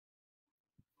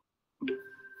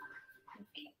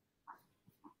Okay.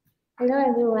 Hello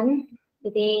everyone.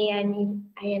 Today I am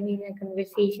in a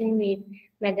conversation with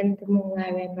Madam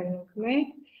Themmungla Longkumer.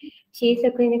 She is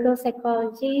a clinical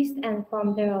psychologist and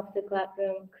founder of the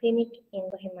Bloodroom Clinic in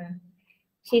Kohima.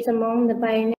 She is among the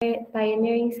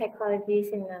pioneering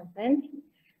psychologists in Melbourne.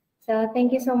 So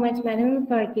thank you so much, Madam,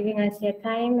 for giving us your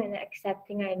time and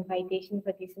accepting our invitation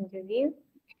for this interview.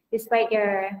 Despite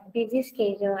your busy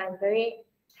schedule, I'm very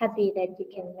happy that you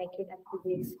can make it up to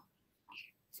this.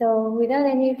 So without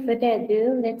any further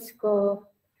ado, let's go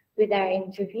with our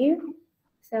interview.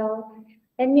 So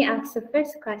let me ask the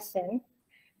first question.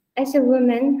 As a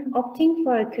woman opting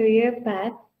for a career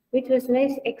path which was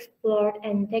less explored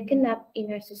and taken up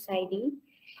in our society,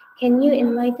 can you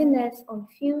enlighten us on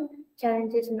few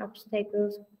challenges and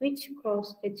obstacles which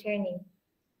cross the journey?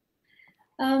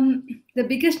 The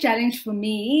biggest challenge for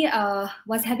me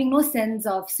was having no sense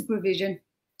of supervision,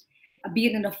 be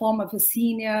it in the form of a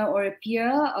senior or a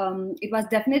peer. It was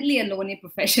definitely a lonely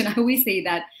profession. I always say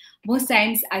that. Most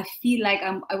times I feel like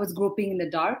I was groping in the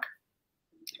dark.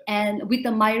 And with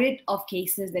the myriad of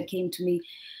cases that came to me,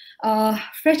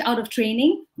 fresh out of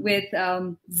training with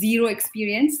zero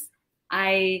experience,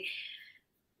 I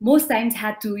most times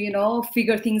had to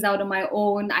figure things out on my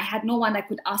own. I had no one I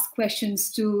could ask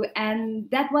questions to, and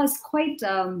that was quite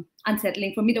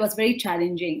unsettling for me. That was very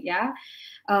challenging.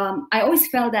 I always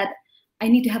felt that I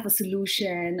need to have a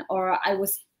solution, or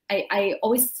I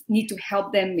always need to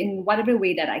help them in whatever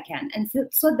way that I can, and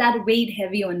so that weighed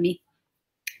heavy on me.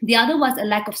 The other was a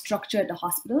lack of structure at the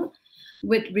hospital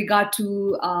with regard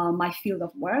to my field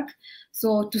of work.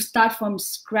 So to start from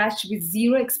scratch with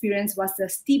zero experience was a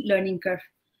steep learning curve.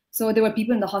 So there were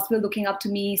people in the hospital looking up to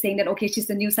me saying that, okay, she's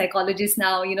the new psychologist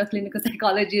now, clinical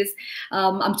psychologist.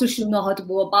 I'm sure she'll know how to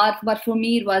go about. But for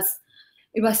me, it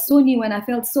was so new, and I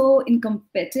felt so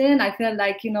incompetent. I felt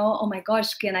like, oh my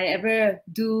gosh, can I ever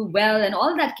do well? And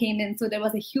all that came in. So there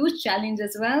was a huge challenge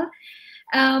as well.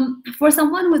 For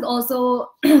someone who is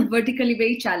also vertically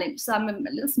very challenged, so I'm a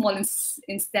little small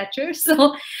in stature,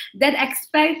 so that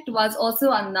aspect was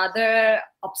also another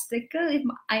obstacle, if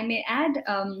I may add.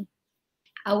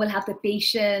 I will have the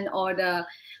patient or the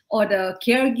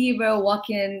caregiver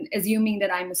walk in assuming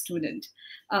that I'm a student.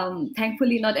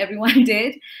 Thankfully, not everyone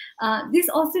did. This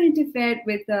also interfered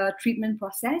with the treatment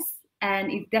process,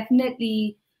 and it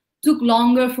definitely took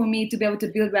longer for me to be able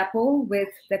to build rapport with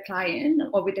the client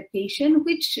or with the patient,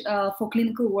 which for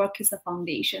clinical work is a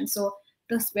foundation. So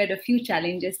those were the few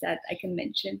challenges that I can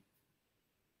mention.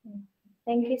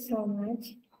 Thank you so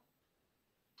much.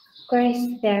 Of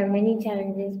course, there are many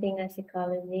challenges being a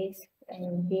psychologist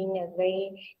and being a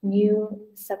very new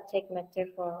subject matter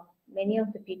for many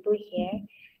of the people here.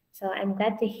 So I'm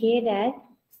glad to hear that.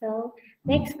 So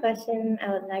next question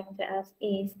I would like to ask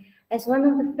is, as one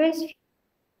of the first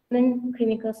women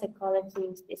clinical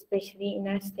psychologists, especially in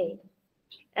our state,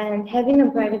 and having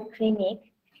a private clinic,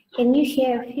 can you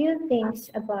share a few things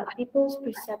about people's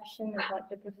perception about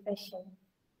the profession?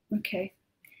 Okay.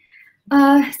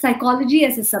 Psychology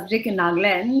as a subject in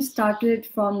Nagaland started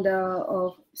for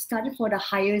the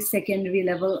higher secondary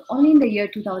level only in the year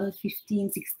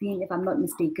 2015-16, if I'm not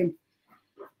mistaken.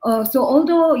 So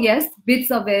although, yes,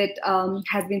 bits of it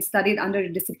has been studied under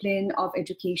the discipline of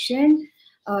education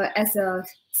as a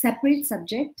separate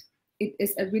subject, it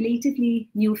is a relatively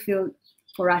new field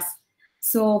for us.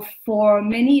 So for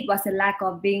many, it was a lack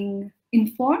of being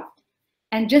informed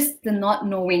and just the not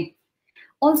knowing.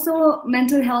 Also,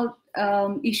 mental health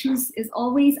issues is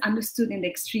always understood in the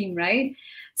extreme, right?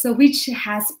 So which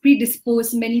has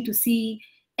predisposed many to see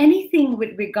anything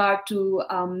with regard to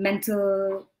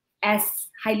mental as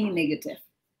highly negative.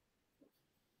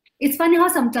 It's funny how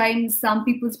sometimes some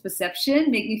people's perception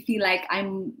make me feel like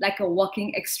I'm like a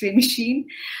walking X-ray machine.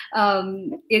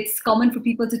 It's common for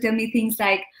people to tell me things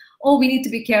like, oh, we need to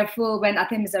be careful when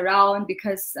Atem is around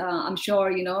because I'm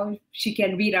sure, she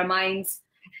can read our minds.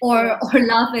 Or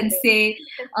laugh and say,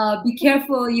 be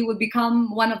careful, you will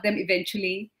become one of them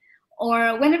eventually.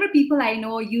 Or whenever people I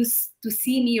know used to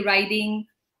see me riding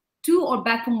to or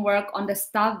back from work on the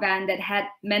staff van that had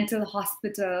mental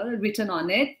hospital written on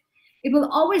it, it will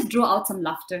always draw out some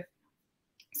laughter.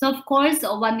 So of course,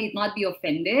 one need not be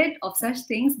offended of such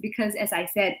things because, as I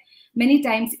said, many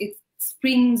times it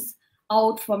springs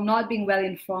out from not being well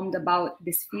informed about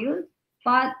this field.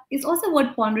 But it's also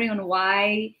worth pondering on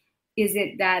why is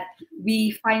it that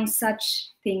we find such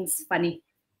things funny.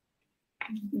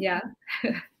 Yeah.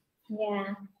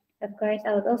 Yeah, of course.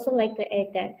 I would also like to add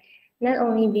that not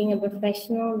only being a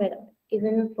professional, but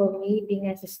even for me, being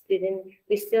as a student,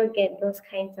 we still get those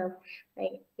kinds of,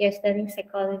 like, you're studying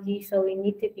psychology, so we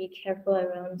need to be careful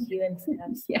around you and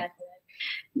stuff. Yeah.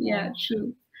 Yeah,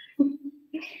 true.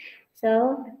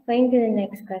 So, going to the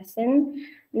next question.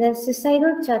 Does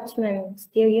societal judgment,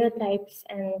 stereotypes,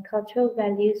 and cultural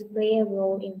values play a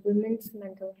role in women's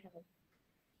mental health?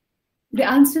 The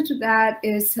answer to that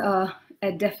is a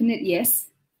definite yes.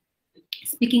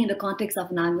 Speaking in the context of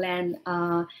Nagaland,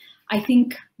 I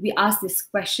think we asked this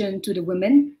question to the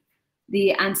women.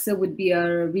 The answer would be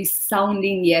a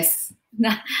resounding yes.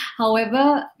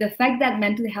 However, the fact that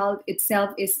mental health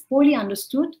itself is poorly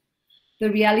understood, the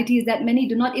reality is that many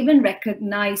do not even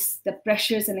recognize the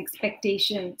pressures and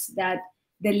expectations that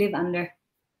they live under.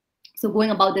 So,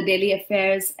 going about the daily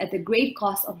affairs at the great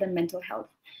cost of their mental health.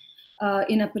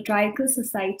 In a patriarchal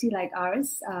society like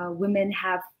ours, women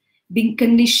have been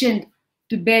conditioned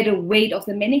to bear the weight of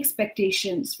the many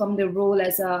expectations from their role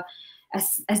as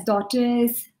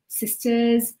daughters,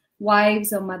 sisters,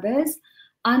 wives, or mothers,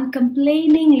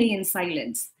 uncomplainingly in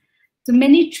silence. So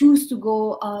many choose to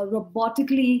go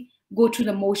robotically go through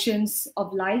the motions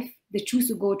of life. They choose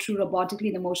to go through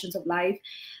robotically the motions of life.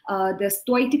 They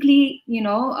stoically,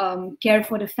 care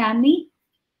for the family,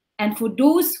 and for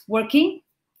those working,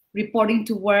 reporting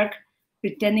to work,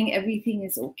 pretending everything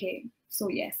is okay. So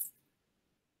yes.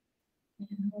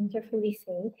 Wonderfully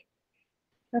said.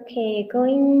 Okay,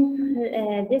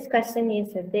 going. This question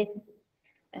is a bit,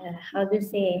 how to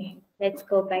say? Let's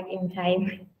go back in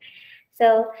time.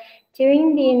 So,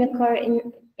 during the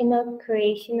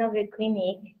inauguration of the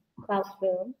clinic,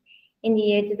 Classroom, in the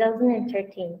year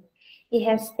 2013, you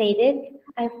have stated,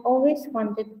 "I've always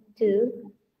wanted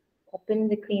to open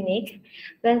the clinic,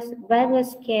 but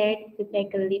was scared to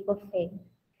take a leap of faith."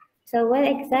 So, what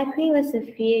exactly was the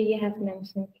fear you have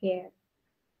mentioned here?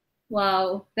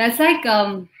 Wow, that's like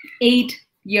 8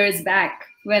 years back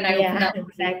when I opened up my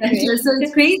Exactly. center. So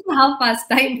it's crazy how fast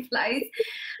time flies.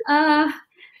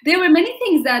 There were many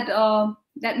things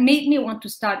that made me want to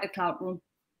start a cloud room.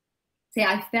 Say,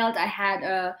 I felt I had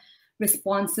a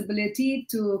responsibility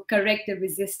to correct the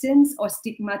resistance or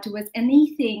stigma towards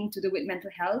anything to do with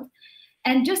mental health,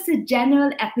 and just a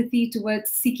general apathy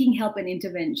towards seeking help and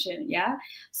intervention. Yeah.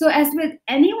 So, as with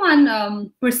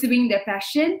anyone pursuing their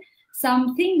passion,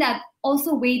 something that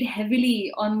also weighed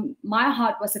heavily on my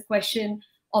heart was a question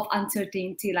of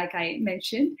uncertainty, like I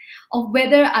mentioned, of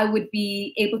whether I would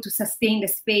be able to sustain the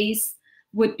space.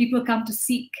 Would people come to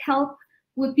seek help?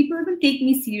 Would people even take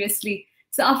me seriously?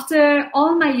 So, after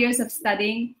all my years of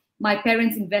studying, my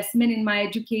parents' investment in my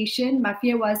education, my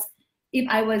fear was if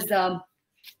I was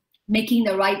making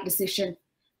the right decision.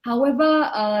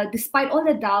 However, despite all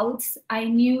the doubts, I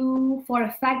knew for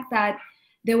a fact that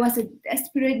there was a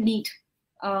desperate need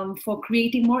for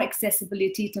creating more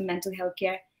accessibility to mental health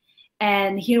care.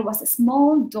 And here was a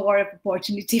small door of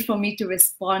opportunity for me to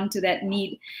respond to that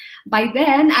need. By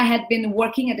then, I had been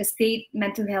working at the State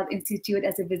Mental Health Institute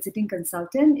as a visiting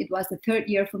consultant. It was the third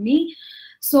year for me.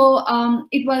 So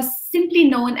it was simply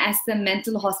known as the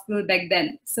mental hospital back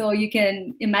then. So you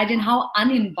can imagine how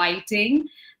uninviting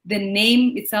the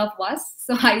name itself was.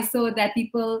 So I saw that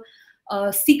people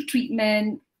seek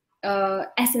treatment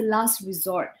as a last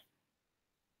resort.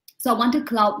 So I wanted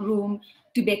Cloud Room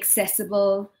to be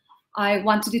accessible. I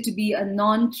wanted it to be a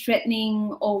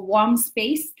non-threatening or warm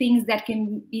space, things that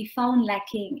can be found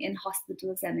lacking in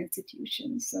hospitals and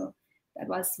institutions. So that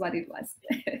was what it was.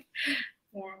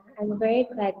 Yeah, I'm very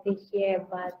glad to hear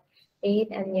about it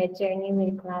and your journey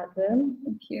with Cloudroom.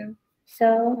 Thank you.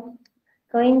 So,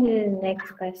 going to the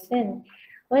next question.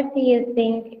 What do you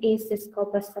think is the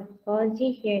scope of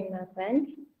psychology here in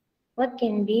Melbourne? What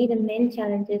can be the main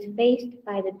challenges faced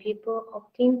by the people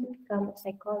opting to become a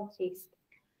psychologist?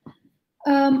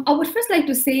 I would first like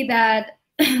to say that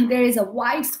there is a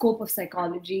wide scope of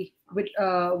psychology with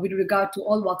regard to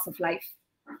all walks of life,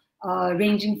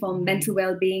 ranging from mental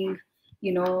well-being,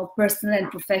 personal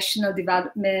and professional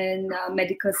development,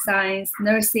 medical science,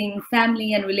 nursing,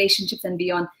 family and relationships, and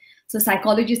beyond. So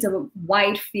psychology is a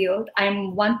wide field.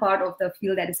 I'm one part of the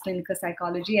field that is clinical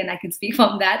psychology, and I can speak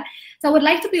from that. So I would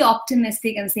like to be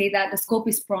optimistic and say that the scope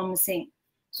is promising.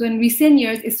 So in recent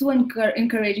years, it's so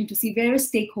encouraging to see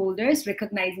various stakeholders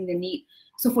recognizing the need.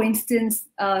 So for instance,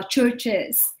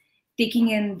 churches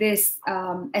taking in this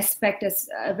aspect as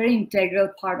a very integral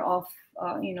part of,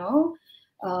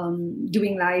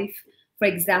 doing life. For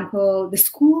example, the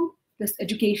school, this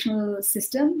educational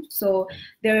system. So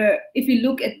if you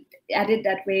look at it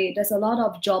that way, there's a lot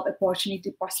of job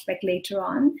opportunity prospect later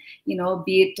on,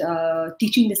 be it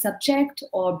teaching the subject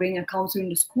or bring a counselor in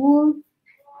the school,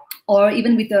 or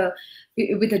even with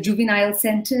the juvenile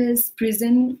centers,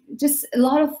 prison, just a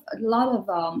lot of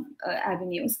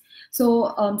avenues.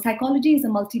 So psychology is a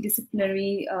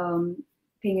multidisciplinary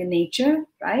thing in nature,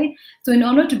 right? So in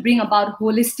order to bring about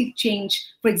holistic change,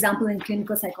 for example, in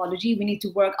clinical psychology, we need to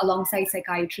work alongside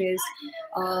psychiatrists,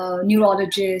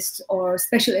 neurologists, or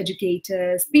special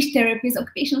educators, speech therapists,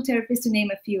 occupational therapists, to name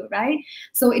a few, right?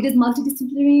 So it is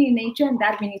multidisciplinary in nature, and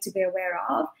that we need to be aware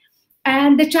of.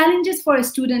 And the challenges for a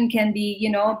student can be,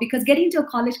 because getting to a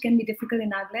college can be difficult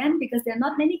in Nagaland because there are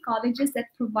not many colleges that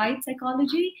provide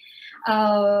psychology,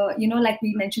 like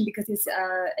we mentioned, because it's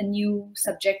a new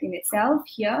subject in itself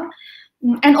here.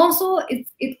 And also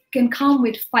it can come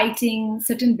with fighting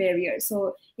certain barriers.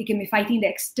 So it can be fighting the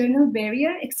external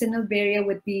barrier. External barrier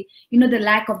would be, the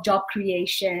lack of job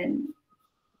creation,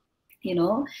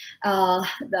 the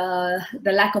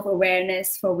lack of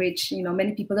awareness for which,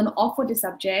 many people don't opt for the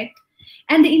subject.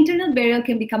 And the internal barrier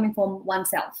can be coming from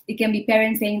oneself. It can be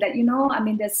parents saying that,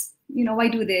 there's, why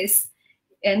do this?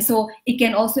 And so it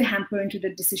can also hamper into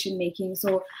the decision making.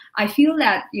 So I feel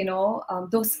that,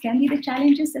 those can be the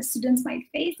challenges that students might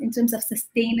face in terms of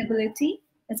sustainability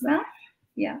as well.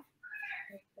 Yeah.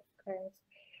 Of course.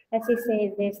 As you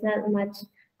say, there's not much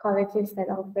colleges that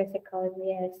offer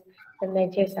psychology as the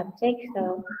major subject.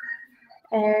 So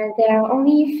there are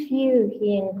only a few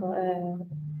here in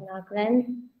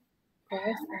Nagaland. Course,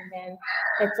 and then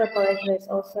Petro College was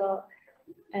also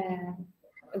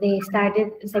they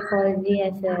started psychology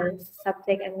as a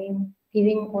subject.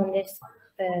 Giving on this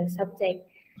subject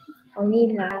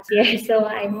only last year. So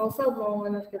I'm also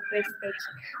one of the first stage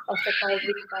of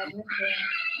psychology department.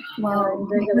 Wow,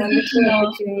 there's a wonderful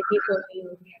opportunity for me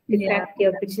to grab the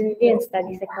opportunity and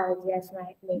study psychology as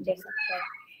my major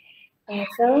subject.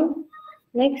 So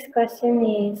next question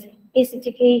is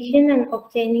education and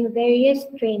obtaining various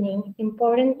training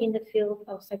important in the field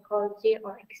of psychology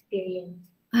or experience?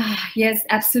 Yes,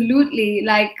 absolutely.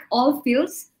 Like all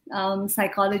fields,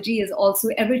 psychology is also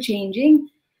ever changing.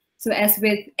 So as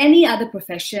with any other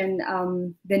profession,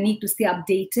 the need to stay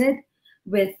updated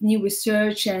with new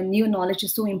research and new knowledge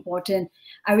is so important.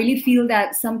 I really feel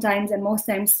that sometimes, and most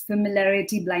times,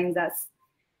 familiarity blinds us.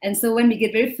 And so when we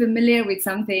get very familiar with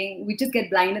something, we just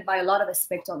get blinded by a lot of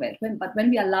aspects of it. But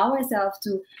when we allow ourselves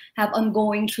to have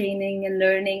ongoing training and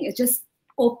learning, it just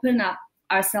open up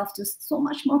ourselves to so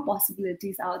much more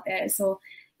possibilities out there. So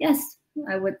yes,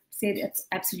 I would say that's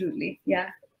absolutely, yeah.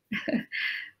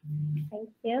 Thank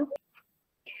you.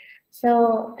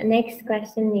 So next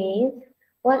question is,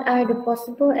 what are the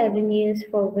possible avenues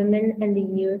for women and the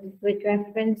youth with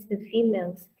reference to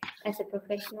females as a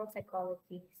professional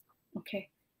psychologist? Okay.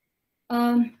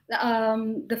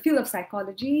 The field of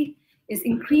psychology is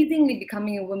increasingly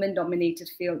becoming a women-dominated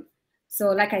field.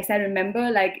 So like I said,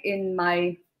 remember, like in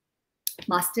my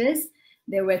master's,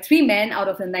 there were 3 men out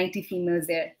of the 90 females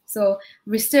there. So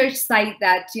research cite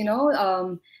that,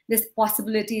 this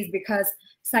possibility is because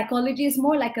psychology is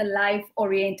more like a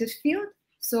life-oriented field.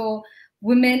 So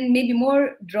women may be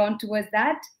more drawn towards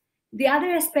that. The other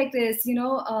aspect is,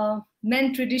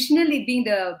 men traditionally being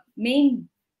the main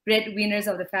breadwinners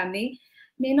of the family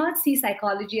may not see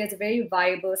psychology as a very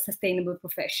viable, sustainable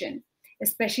profession,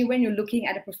 especially when you're looking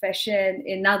at a profession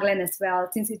in Nagaland as well,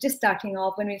 since it's just starting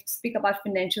off. When we speak about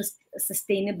financial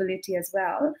sustainability as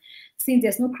well, since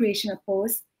there's no creation of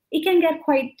posts, it can get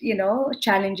quite,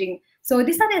 challenging. So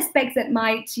these are the aspects that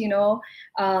might,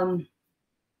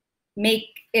 make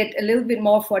it a little bit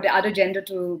more for the other gender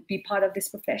to be part of this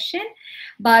profession.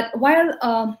 But while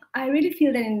I really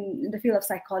feel that in the field of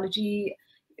psychology,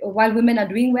 while women are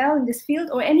doing well in this field,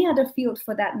 or any other field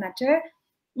for that matter,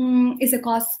 is a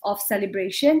cause of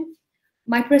celebration.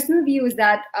 My personal view is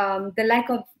that the lack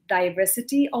of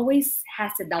diversity always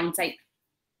has a downside,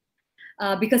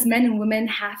 because men and women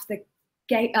have the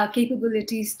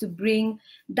capabilities to bring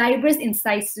diverse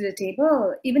insights to the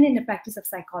table. Even in the practice of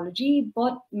psychology,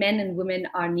 both men and women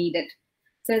are needed.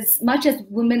 So as much as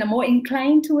women are more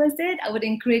inclined towards it, I would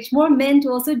encourage more men to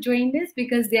also join this,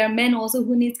 because there are men also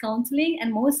who need counseling.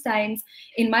 And most times,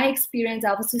 in my experience,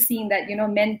 I've also seen that,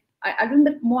 men are a little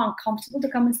bit more uncomfortable to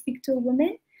come and speak to a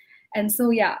woman. And so,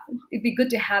 yeah, it'd be good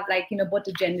to have both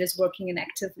the genders working in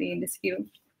actively in this field.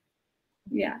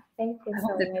 Yeah. Thank you so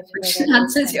much. That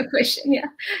answers your question. Yeah.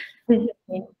 Yeah,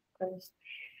 of course.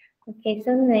 Okay,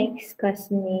 so next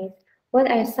question is, what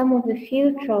are some of the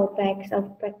few drawbacks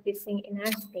of practicing in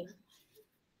our state?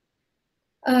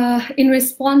 In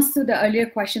response to the earlier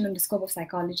question on the scope of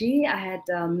psychology, I had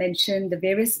mentioned the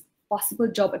various possible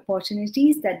job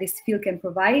opportunities that this field can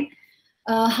provide.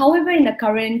 However, in the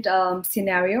current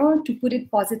scenario, to put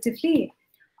it positively,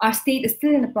 our state is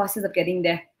still in the process of getting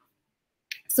there.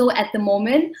 So at the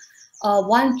moment,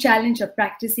 one challenge of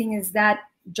practicing is that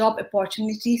job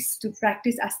opportunities to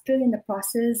practice are still in the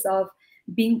process of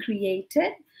being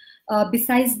created.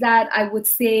 Besides that, I would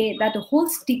say that the whole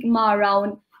stigma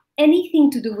around anything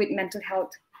to do with mental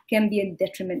health can be a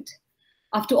detriment.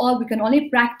 After all, we can only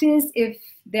practice if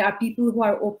there are people who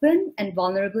are open and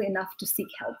vulnerable enough to seek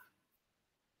help.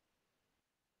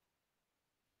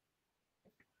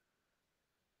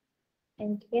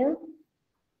 Thank you.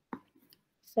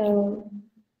 So,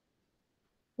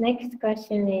 next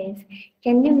question is,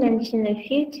 can you mention a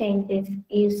few changes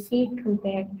you see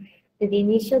compared to the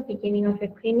initial beginning of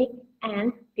your clinic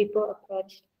and people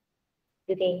approach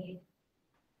today?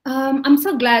 I'm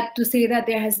so glad to say that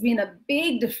there has been a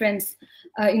big difference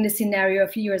in the scenario a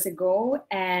few years ago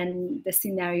and the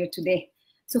scenario today.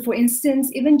 So for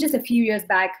instance, even just a few years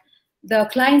back, the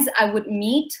clients I would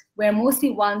meet were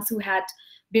mostly ones who had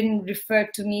been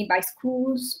referred to me by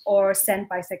schools or sent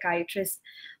by psychiatrists.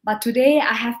 But today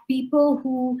I have people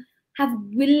who have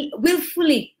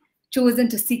willfully chosen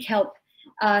to seek help,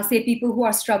 say people who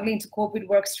are struggling to cope with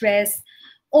work stress,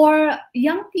 or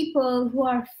young people who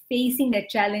are facing the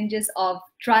challenges of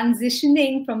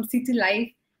transitioning from city life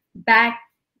back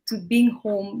to being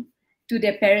home to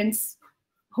their parents'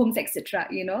 homes, etc.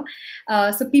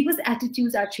 So people's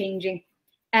attitudes are changing,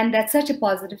 and that's such a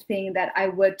positive thing that I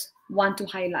would want to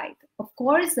highlight. Of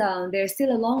course, there's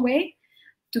still a long way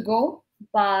to go,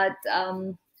 but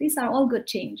these are all good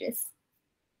changes.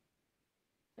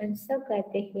 I'm so glad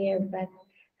to hear about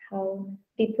how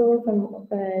people from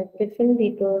different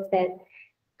people that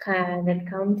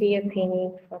come to your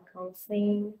clinic for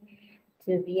counseling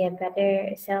to be a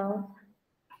better self.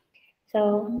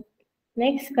 So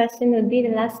next question would be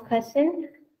the last question.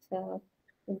 So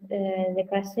the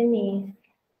question is,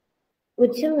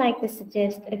 would you like to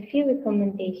suggest a few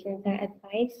recommendations or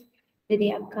advice to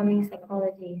the upcoming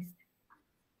psychologists?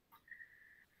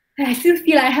 I still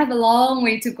feel I have a long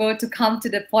way to go to come to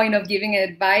the point of giving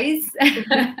advice.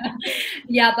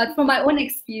 Yeah, but from my own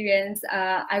experience,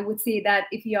 I would say that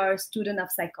if you are a student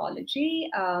of psychology,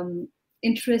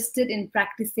 interested in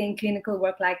practicing clinical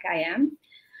work like I am,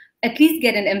 at least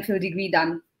get an MPhil degree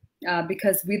done,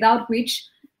 because without which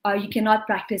you cannot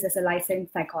practice as a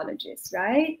licensed psychologist,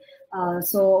 right?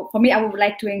 So for me, I would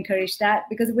like to encourage that,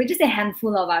 because we're just a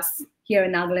handful of us here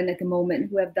in Nagaland at the moment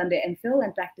who have done the MPhil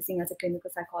and practicing as a clinical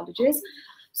psychologist.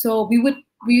 So we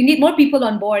need more people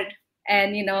on board.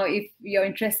 And if you're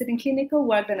interested in clinical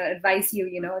work, then I advise you,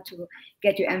 to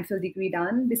get your MPhil degree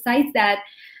done. Besides that,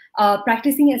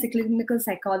 practicing as a clinical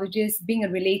psychologist, being a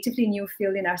relatively new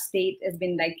field in our state, has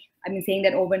been I've been saying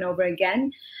that over and over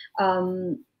again.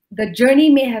 The journey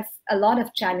may have a lot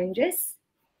of challenges,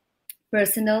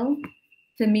 personal,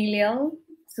 familial,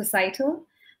 societal.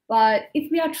 But if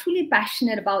we are truly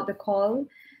passionate about the call,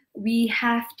 we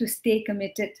have to stay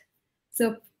committed.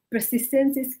 So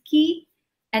persistence is key,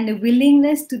 and the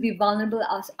willingness to be vulnerable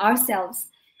ourselves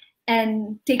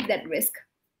and take that risk.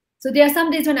 So there are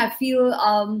some days when I feel,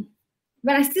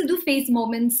 when I still do face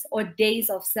moments or days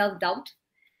of self-doubt,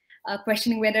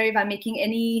 questioning whether if I'm making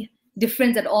any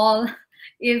difference at all,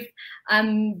 if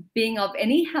I'm being of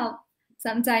any help.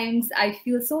 Sometimes I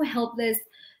feel so helpless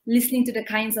listening to the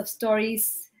kinds of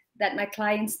stories that my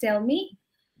clients tell me,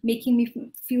 making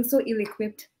me feel so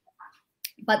ill-equipped.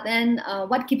 But then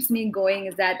what keeps me going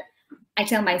is that I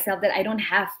tell myself that I don't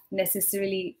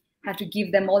necessarily have to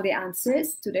give them all the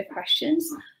answers to their questions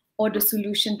or the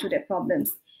solution to their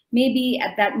problems. Maybe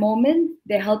at that moment,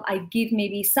 the help I give may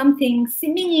be something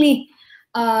seemingly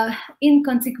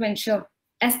inconsequential,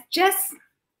 as just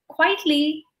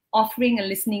quietly offering a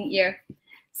listening ear.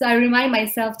 So I remind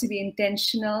myself to be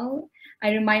intentional.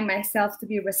 I remind myself to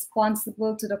be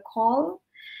responsible to the call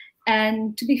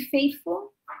and to be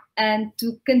faithful and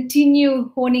to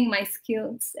continue honing my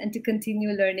skills and to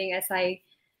continue learning as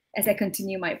I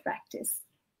continue my practice.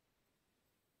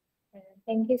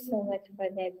 Thank you so much for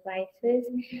the advices.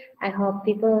 I hope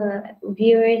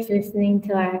viewers listening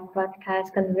to our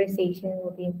podcast conversation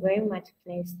will be very much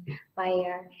blessed by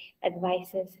your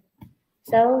advices.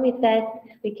 So with that,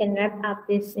 we can wrap up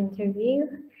this interview.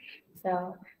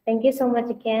 So thank you so much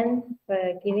again for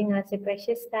giving us your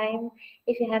precious time.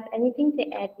 If you have anything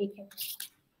to add, you can.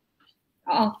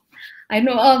 Oh, I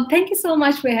know. Thank you so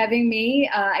much for having me.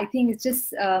 I think it's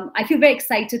just, I feel very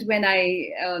excited when I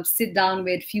sit down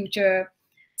with future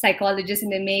psychologists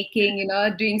in the making,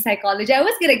 doing psychology. I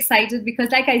always get excited because,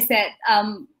 like I said,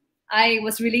 I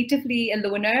was relatively a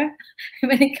loner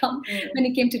when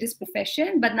it came to this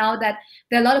profession. But now that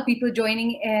there are a lot of people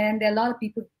joining and there are a lot of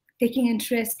people taking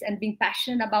interest and being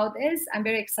passionate about this, I'm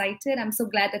very excited. I'm so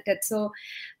glad that Tetso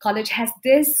College has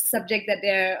this subject that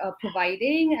they're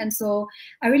providing. And so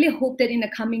I really hope that in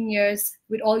the coming years,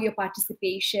 with all your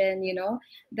participation,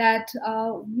 that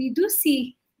we do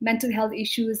see mental health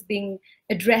issues being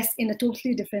addressed in a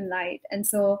totally different light. And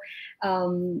so,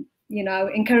 you know,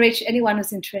 I encourage anyone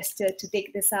who's interested to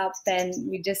take this up, and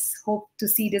we just hope to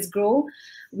see this grow.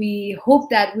 We hope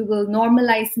that we will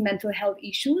normalize mental health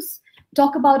issues,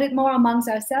 talk about it more amongst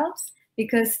ourselves,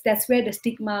 because that's where the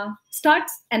stigma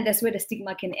starts and that's where the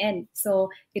stigma can end. So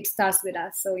it starts with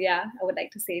us. So yeah, I would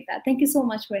like to say that. Thank you so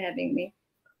much for having me.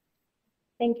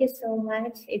 Thank you so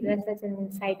much. It was such an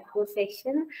insightful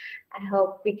session. I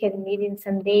hope we can meet in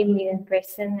someday, meet in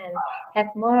person, and have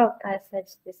more of such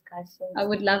discussions. I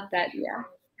would love that, yeah.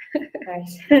 Of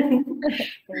course. And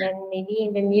then maybe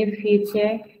in the near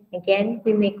future, again,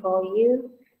 we may call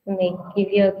you, we may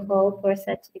give you a call for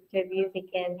such interviews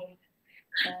again.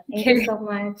 Thank you so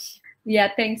much. Yeah,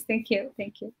 thanks. Thank you.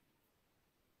 Thank you.